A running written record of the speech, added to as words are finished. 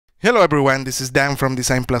Hello everyone, this is Dan from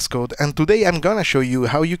DesignCode, and today I'm gonna show you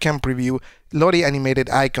how you can preview Lottie animated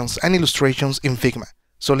icons and illustrations in Figma.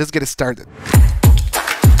 So let's get started.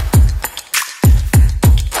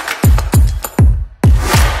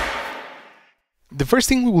 The first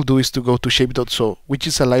thing we will do is to go to shape.so, which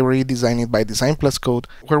is a library designed by DesignCode,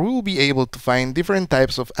 where we will be able to find different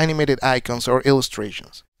types of animated icons or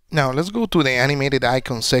illustrations. Now let's go to the animated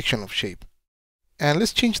icons section of Shape. And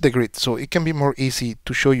let's change the grid so it can be more easy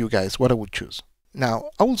to show you guys what I would choose.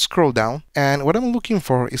 Now I will scroll down, and what I'm looking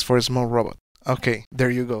for is for a small robot. Okay,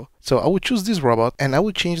 there you go. So I will choose this robot and I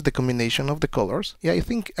will change the combination of the colors. Yeah, I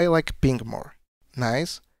think I like pink more.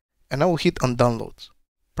 Nice. And I will hit on downloads.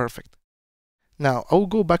 Perfect. Now I will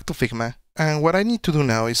go back to Figma, and what I need to do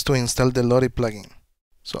now is to install the Lottie plugin.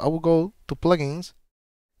 So I will go to plugins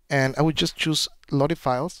and I will just choose Lottie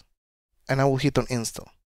files and I will hit on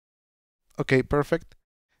install. Okay, perfect.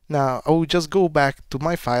 Now I will just go back to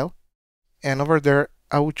my file, and over there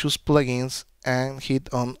I will choose plugins and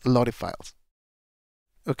hit on Lottie files.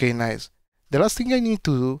 Okay, nice. The last thing I need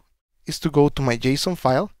to do is to go to my JSON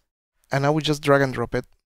file, and I will just drag and drop it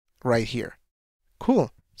right here. Cool.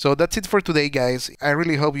 So that's it for today, guys. I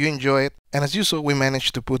really hope you enjoy it. And as you saw, we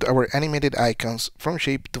managed to put our animated icons from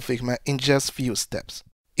Shape to Figma in just few steps.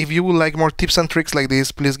 If you would like more tips and tricks like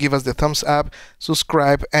this, please give us the thumbs up,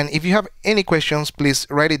 subscribe, and if you have any questions, please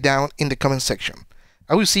write it down in the comment section.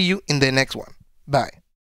 I will see you in the next one. Bye.